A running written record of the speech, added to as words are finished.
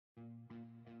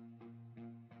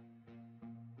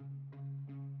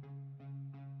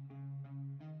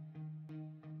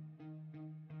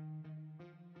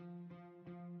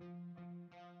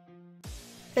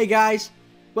Hey guys,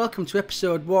 welcome to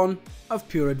episode 1 of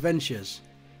Pure Adventures.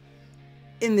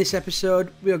 In this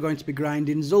episode we are going to be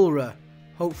grinding zulrah,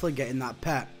 hopefully getting that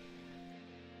pet.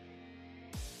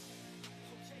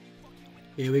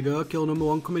 Here we go, kill number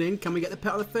 1 coming in. Can we get the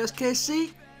pet on the first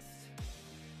KC?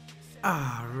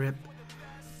 Ah, rip.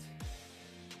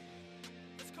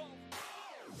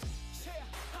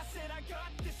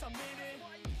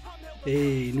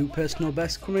 Hey, new personal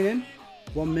best coming in.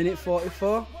 1 minute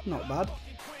 44, not bad.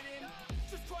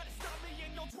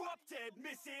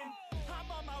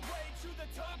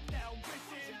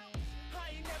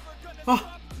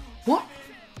 Oh, what?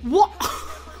 What?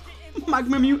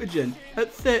 Magma Mutagen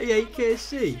at 38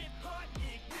 KC.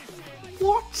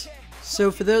 What?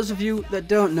 So for those of you that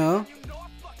don't know,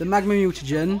 the Magma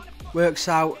Mutagen works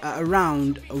out at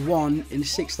around a 1 in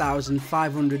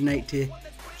 6,580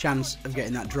 chance of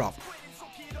getting that drop.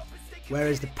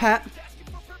 Whereas the pet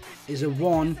is a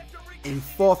 1 in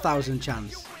 4,000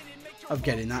 chance of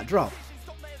getting that drop.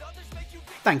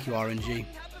 Thank you, RNG.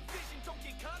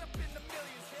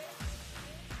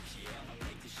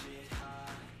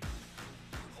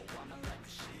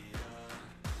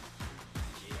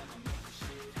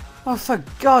 Oh, for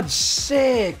God's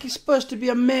sake, he's supposed to be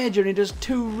a major and he does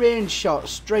 2 range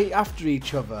shots straight after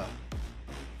each other.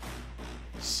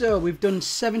 So we've done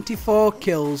 74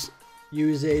 kills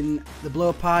using the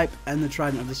blowpipe and the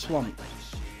Trident of the Swamp.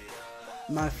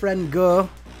 My friend Go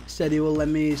said he will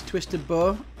lend me his twisted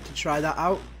bow to try that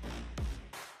out.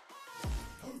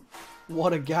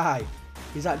 What a guy.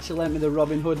 He's actually lent me the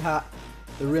Robin Hood hat,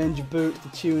 the Ranger boots, the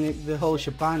tunic, the whole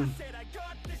shebang.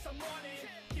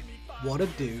 What a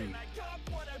dude.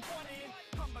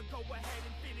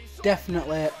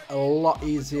 Definitely a lot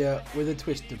easier with a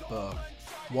twisted bow.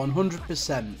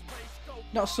 100%.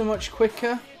 Not so much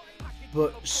quicker,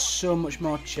 but so much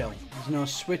more chill. There's no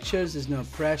switches, there's no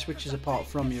prayer switches apart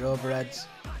from your overheads.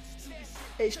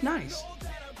 It's nice.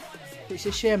 It's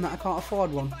a shame that I can't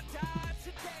afford one.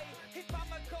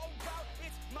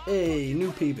 Hey,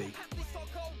 new PB.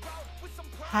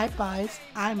 Hi guys,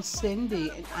 I'm Cindy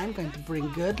and I'm going to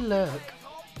bring good luck.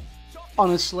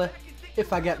 Honestly,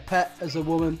 if I get pet as a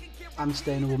woman, I'm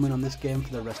staying a woman on this game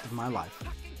for the rest of my life.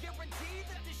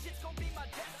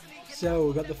 So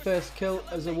we got the first kill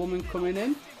as a woman coming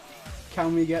in.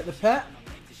 Can we get the pet?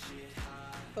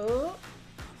 Oh.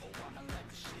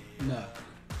 No.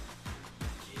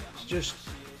 It's just...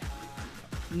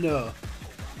 no.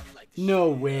 No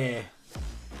way.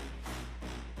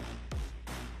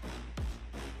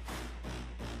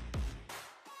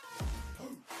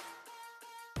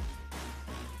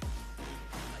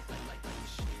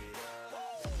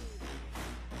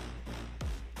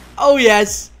 Oh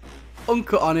yes!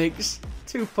 Uncut Onyx,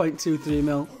 2.23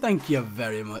 mil, thank you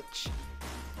very much.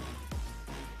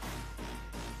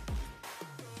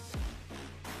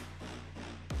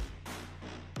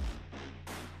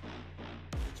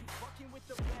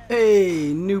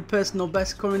 Hey, new personal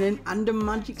best coming in and a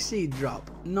magic seed drop,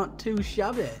 not too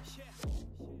shabby.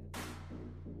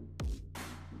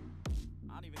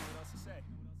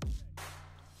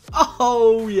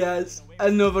 Oh yes,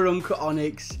 another Uncut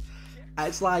Onyx.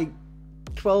 It's like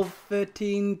 12,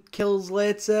 13 kills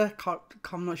later,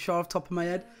 I'm not sure off the top of my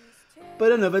head,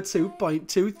 but another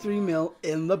 2.23 mil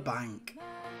in the bank.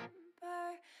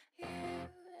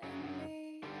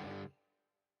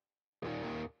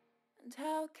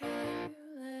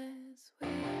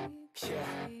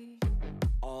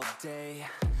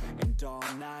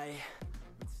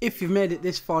 If you've made it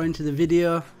this far into the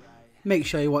video, make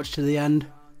sure you watch to the end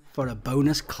for a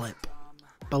bonus clip.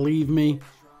 Believe me,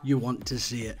 you want to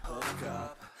see it.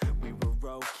 We were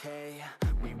okay,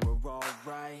 we were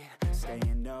alright,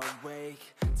 staying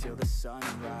awake till the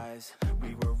sunrise.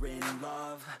 We were in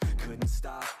love, couldn't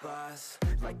stop us,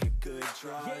 like a good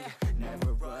drug,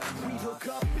 never run. We hook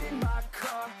up in my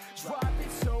car, drive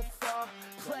it so far,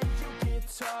 play your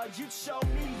guitar, you show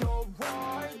me your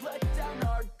heart, let down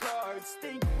our guards,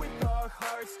 think with our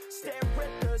hearts, stare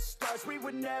at the stars, we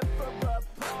were never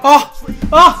apart.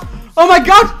 Oh my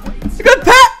God! I got a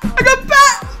pet! I got a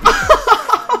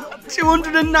pet!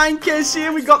 209 KC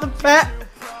and we got the pet!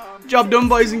 Job done,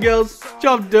 boys and girls.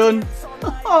 Job done.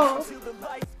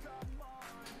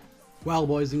 Well,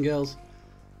 boys and girls,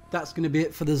 that's going to be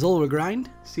it for the zulrah grind.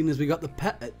 Seeing as we got the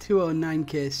pet at 209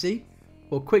 KC,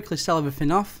 we'll quickly sell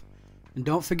everything off. And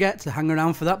don't forget to hang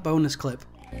around for that bonus clip.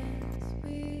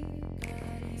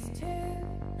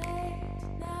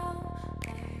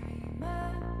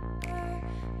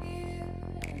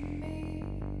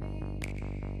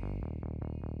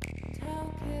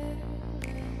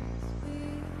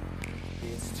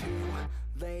 It's too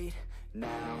late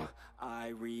now, I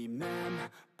remember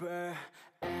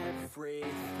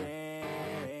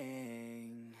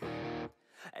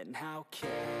and how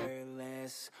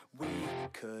careless we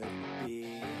could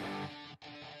be,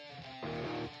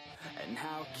 and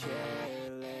how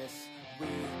careless we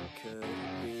could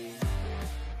be,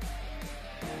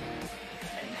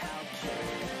 and how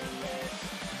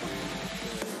careless we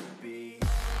could be. And how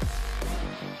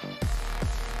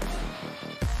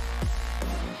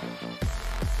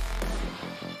careless we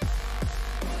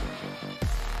could be.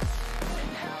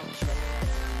 And how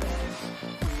careless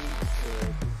we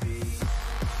could be.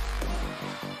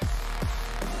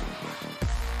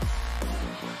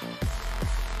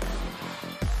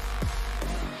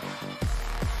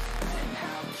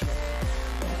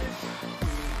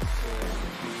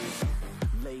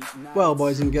 Late nights, Well,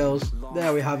 boys and girls,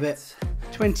 there we have it.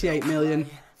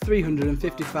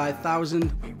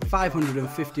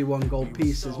 28,355,551 gold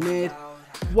pieces made,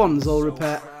 1 zulrah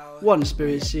pet, 1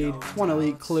 spirit seed, 1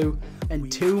 elite clue,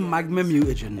 and 2 magma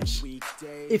mutagens.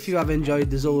 If you have enjoyed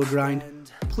the zulrah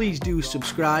grind, please do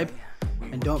subscribe,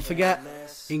 and don't forget,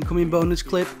 incoming bonus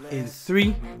clip in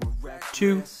 3,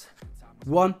 2,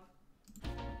 1.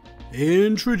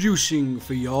 Introducing,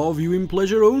 for your viewing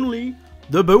pleasure only,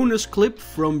 the bonus clip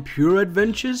from Pure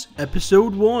Adventures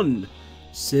Episode 1.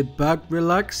 Sit back,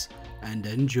 relax, and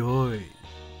enjoy.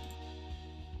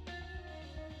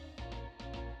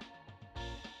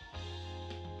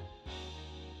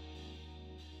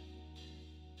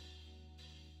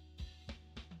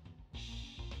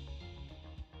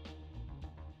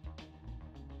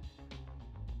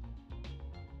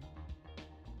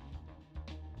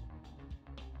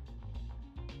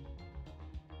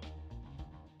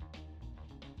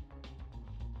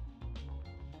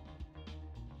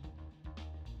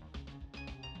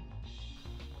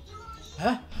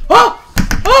 Huh? Oh!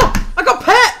 Oh! I got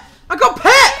pet! I got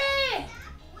pet! Hey!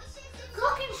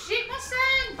 Fucking shit, my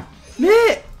son!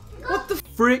 Mate! What the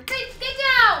frick? Get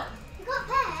out! You got a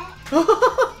pet?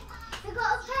 You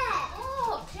got a pet?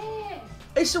 Oh, dear.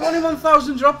 It's the 1 in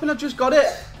 1,000 drop and I've just got it.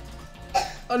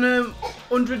 On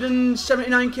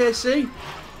 179 KC.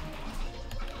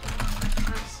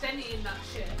 I'm steadying that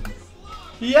shit.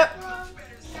 Yep.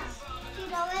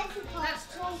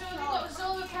 That's so you've got a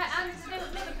zulrah pet and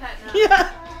another pet now? Yeah.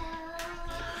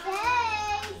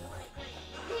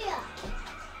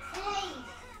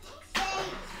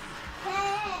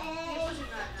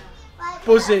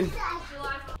 Buzzing.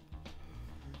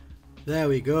 There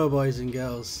we go, boys and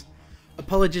girls.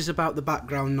 Apologies about the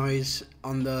background noise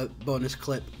on the bonus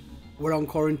clip. We're on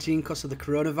quarantine because of the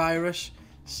coronavirus,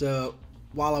 so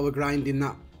while I were grinding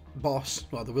that boss,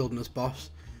 well, the wilderness boss,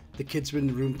 the kids were in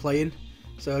the room playing.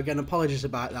 So again, apologies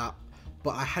about that,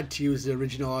 but I had to use the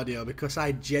original audio because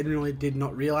I genuinely did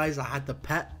not realise I had the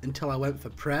pet until I went for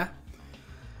prayer.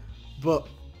 But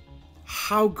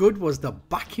how good was the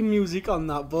backing music on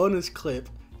that bonus clip?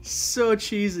 So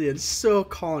cheesy and so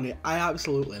corny. I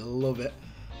absolutely love it.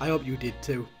 I hope you did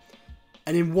too.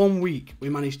 And in 1 week, we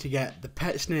managed to get the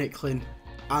pet snakeling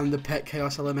and the pet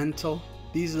chaos elemental.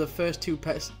 These are the first 2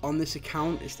 pets on this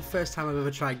account. It's the first time I've ever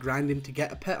tried grinding to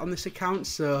get a pet on this account,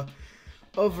 so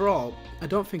overall, I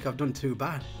don't think I've done too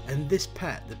bad. And this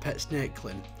pet, the pet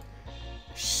snakeling,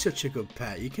 such a good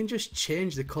pet. You can just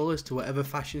change the colours to whatever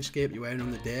fashion scape you're wearing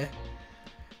on the day.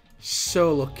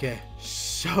 So lucky,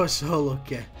 so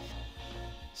lucky.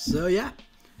 So yeah,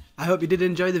 I hope you did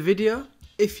enjoy the video.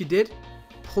 If you did,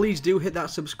 please do hit that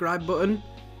subscribe button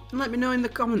and let me know in the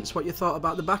comments what you thought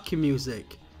about the backing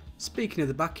music. Speaking of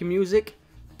the backing music,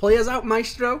 play us out,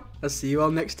 maestro. I'll see you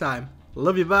all next time.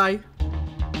 Love you, bye.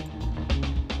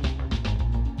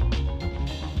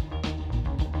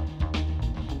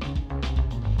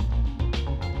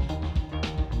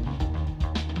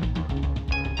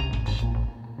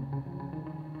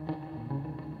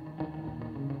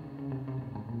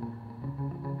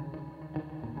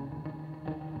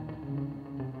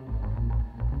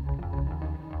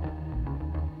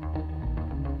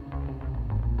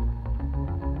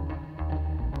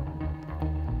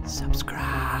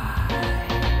 Subscribe.